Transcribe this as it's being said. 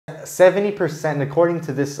70%, according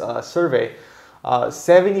to this survey,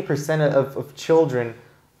 70% of children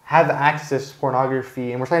have access to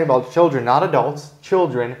pornography, and we're talking about children, not adults,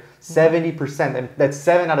 children, 70%, and that's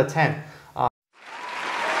 7 out of 10.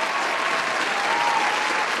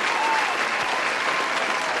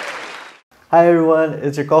 Hi everyone,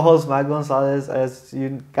 it's your co-host Matt Gonzalez. As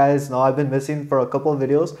you guys know, I've been missing for a couple of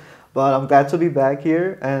videos, but I'm glad to be back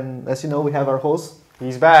here. And as you know, we have our host.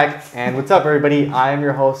 He's back. And what's up, everybody? I am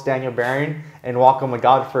your host, Daniel Barron, and welcome to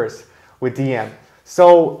God First with DM.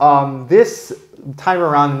 So this time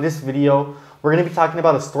around in this video, we're going to be talking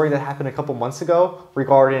about a story that happened a couple months ago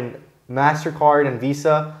regarding MasterCard and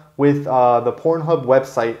Visa with the Pornhub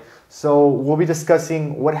website. So we'll be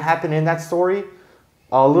discussing what happened in that story,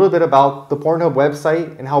 a little bit about the Pornhub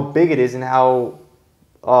website and how big it is and how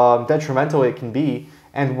detrimental it can be,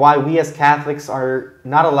 and why we as Catholics are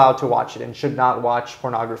not allowed to watch it and should not watch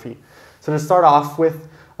pornography. So to start off with,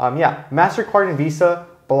 MasterCard and Visa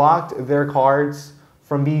blocked their cards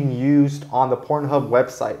from being used on the Pornhub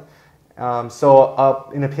website.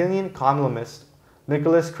 An opinion columnist,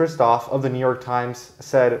 Nicholas Kristof of the New York Times,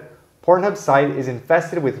 said, "Pornhub's site is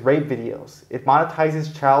infested with rape videos. It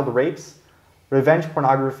monetizes child rapes, revenge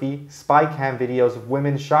pornography, spy cam videos of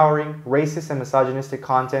women showering, racist and misogynistic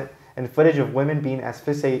content, and footage of women being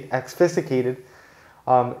asphyxiated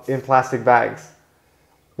in plastic bags."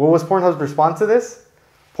 What was Pornhub's response to this?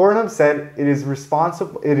 Pornhub said it is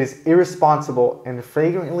irresponsible and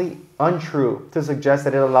flagrantly untrue to suggest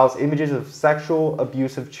that it allows images of sexual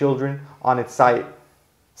abuse of children on its site.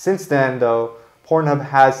 Since then, though, Pornhub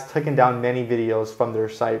has taken down many videos from their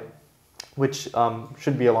site, which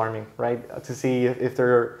should be alarming, right? To see if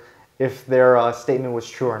their statement was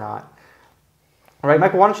true or not. All right,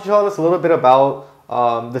 Michael, why don't you tell us a little bit about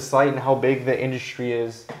the site and how big the industry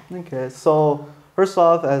is? Okay, so first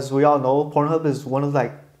off, as we all know, Pornhub is one of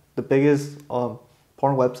the biggest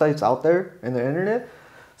porn websites out there in the internet.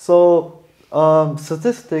 So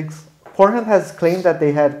statistics, Pornhub has claimed that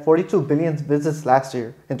they had 42 billion visits last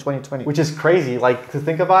year in 2020. Which is crazy, like, to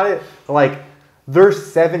think about it, like, there's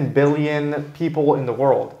 7 billion people in the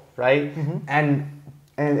world, right? Mm-hmm.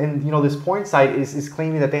 And you know, this porn site is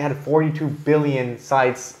claiming that they had 42 billion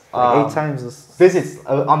sites, 8 times this visits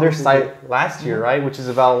on their site last year, right? Which is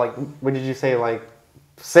about, like, what did you say, like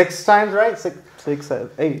 6 times, right?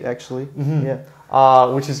 8 actually. Mm-hmm.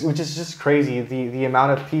 Yeah. Which is just crazy, the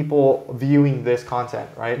amount of people viewing this content,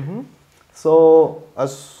 right? Mm-hmm. So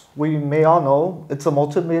as we may all know, it's a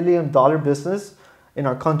multi-million-dollar business in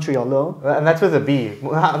our country alone. And that's with a B,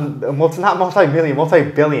 not multi-million,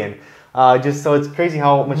 multi-billion. Just so it's crazy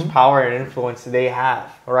how much power and influence they have,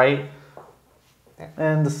 right?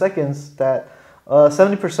 And the second is that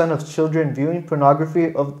 70% of children viewing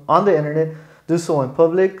pornography on the internet do so in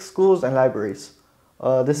public schools and libraries.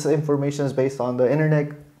 This information is based on the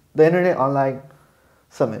Internet Online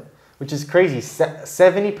Summit. Which is crazy.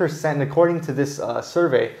 70%, according to this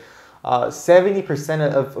survey, 70%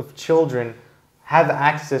 of children have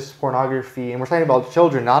access to pornography, and we're talking about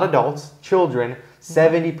children, not adults, children,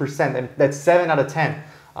 70%, and that's 7 out of 10,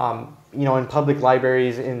 you know, in public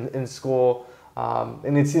libraries, in school,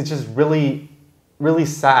 and it's just really, really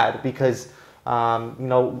sad because, you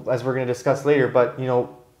know, as we're going to discuss later, but, you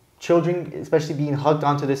know, children, especially being hugged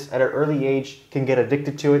onto this at an early age, can get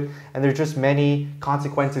addicted to it, and there's just many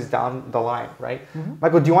consequences down the line, right? Mm-hmm.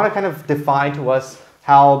 Michael, do you want to kind of define to us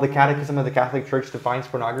how the Catechism of the Catholic Church defines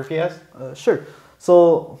pornography as? Sure.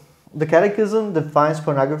 So the Catechism defines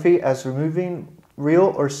pornography as removing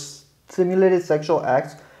real or simulated sexual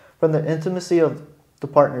acts from the intimacy of the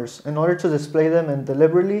partners in order to display them and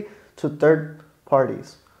deliberately to third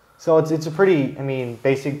parties. So it's a pretty, I mean,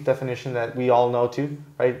 basic definition that we all know too,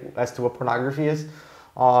 right, as to what pornography is.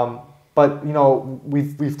 But, you know,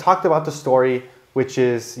 we've talked about the story, which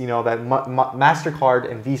is, you know, that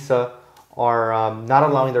MasterCard and Visa are not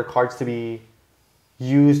allowing their cards to be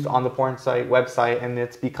used on the porn site website, and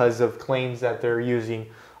it's because of claims that they're using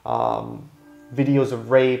videos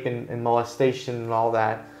of rape and molestation and all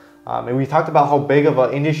that. And we talked about how big of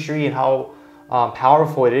an industry and how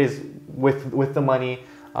powerful it is with the money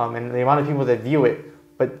and the amount of people that view it.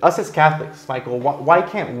 But us as Catholics, Michael, why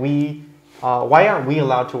aren't we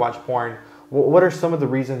allowed to watch porn? What are some of the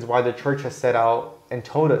reasons why the church has set out and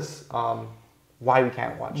told us why we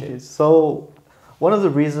can't watch it? So one of the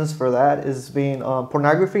reasons for that is being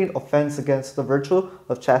pornography offense against the virtue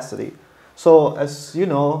of chastity. So as you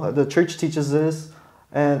know, the church teaches this,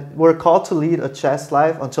 and we're called to lead a chaste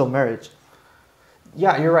life until marriage.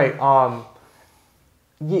 Yeah, you're right.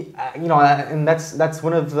 You know, and that's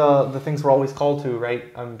one of the things we're always called to,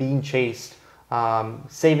 right? Being chaste,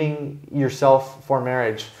 saving yourself for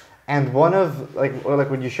marriage. And one of like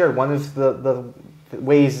what you shared, one of the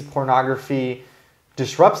ways pornography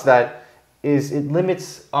disrupts that is it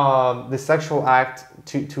limits the sexual act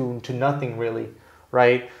to nothing really,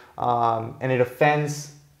 right? And it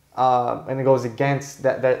offends and it goes against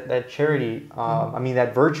that charity. I mean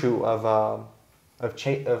that virtue of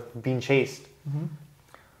being chaste. Mm-hmm.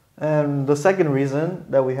 And the second reason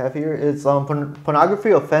that we have here is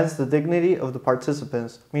pornography offends the dignity of the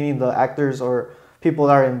participants, meaning the actors or people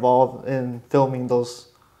that are involved in filming those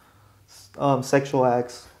sexual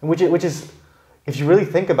acts. Which is, if you really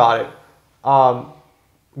think about it,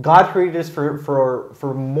 God created us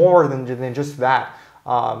for more than just that.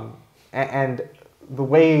 And the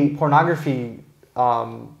way pornography,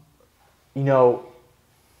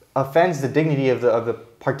 offends the dignity of the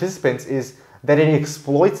participants is that it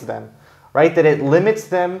exploits them, right? That it limits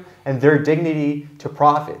them and their dignity to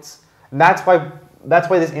profits. And that's why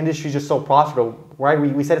this industry is just so profitable, right?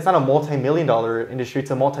 We said it's not a multi-million-dollar industry,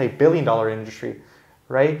 it's a multi-billion-dollar industry,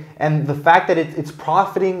 right? And the fact that it's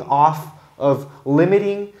profiting off of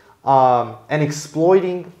limiting and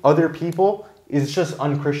exploiting other people is just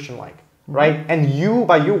unchristian-like, right? And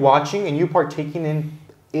by you watching and you partaking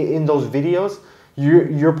in those videos,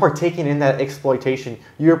 you're partaking in that exploitation.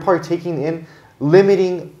 You're partaking in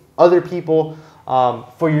limiting other people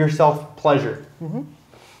for your self-pleasure. Mm-hmm.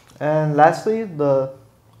 And lastly,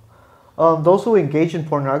 those who engage in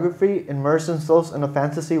pornography immerse themselves in a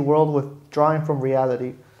fantasy world withdrawing from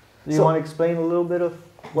reality. Do you want to explain a little bit of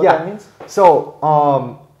what that means? So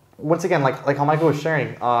once again, like how Michael was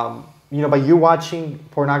sharing, by you watching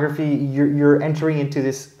pornography, you're entering into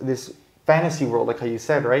this fantasy world, like how you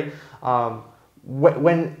said, right?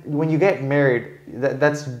 When you get married,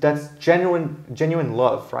 that's genuine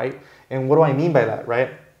love, right? And what do I mean by that,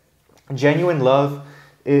 right? Genuine love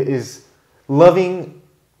is loving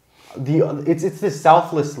it's this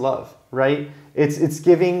selfless love, right? It's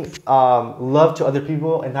giving love to other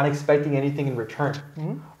people and not expecting anything in return,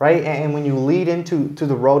 right? And when you lead into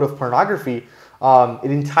the road of pornography,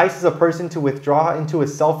 it entices a person to withdraw into a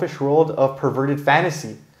selfish world of perverted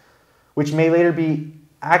fantasy, which may later be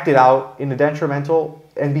acted out in a detrimental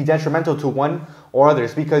to one or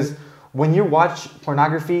others. Because when you watch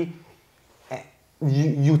pornography,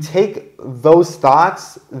 you take those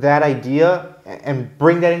thoughts, that idea, and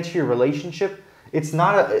bring that into your relationship. That's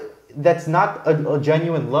not a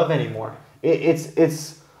genuine love anymore.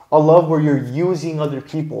 It's a love where you're using other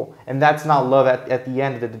people, and that's not love at the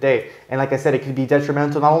end of the day. And like I said, it could be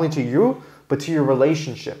detrimental not only to you, but to your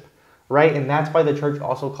relationship, right? And that's why the church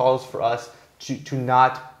also calls for us to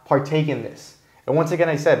not partake in this. And once again,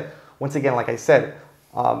 like I said,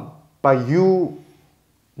 by you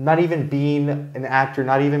not even being an actor,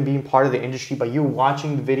 not even being part of the industry, by you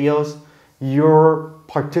watching the videos, you're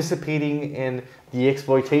participating in the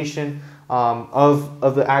exploitation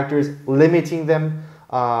of the actors, limiting them,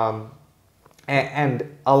 and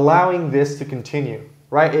allowing this to continue,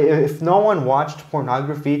 right? If no one watched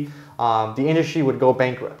pornography, the industry would go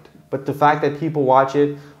bankrupt. But the fact that people watch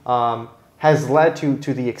it has led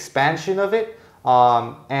to the expansion of it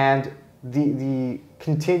and the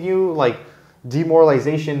continued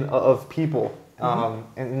demoralization of people,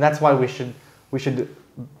 and that's why we should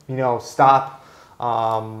stop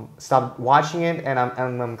watching it. And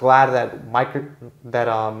I'm glad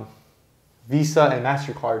that Visa and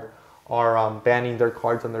MasterCard are banning their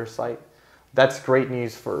cards on their site. That's great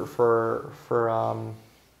news for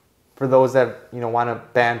those that want to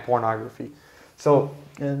ban pornography. So,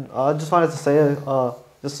 and I just wanted to say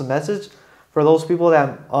just a message for those people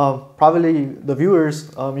that probably the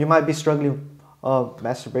viewers, you might be struggling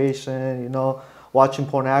masturbation, watching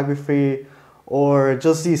pornography, or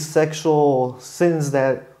just these sexual sins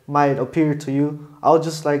that might appear to you. I would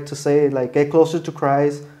just like to say, get closer to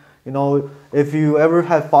Christ. If you ever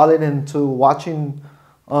have fallen into watching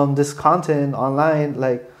this content online,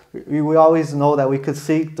 we always know that we could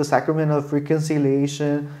seek the sacrament of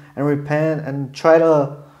reconciliation and repent and try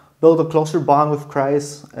to build a closer bond with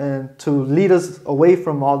Christ and to lead us away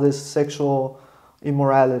from all this sexual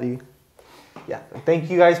immorality. Yeah,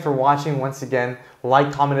 thank you guys for watching once again.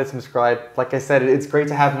 Like, comment, and subscribe. Like I said, it's great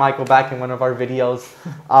to have Michael back in one of our videos,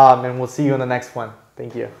 and we'll see you in the next one.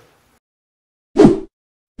 Thank you.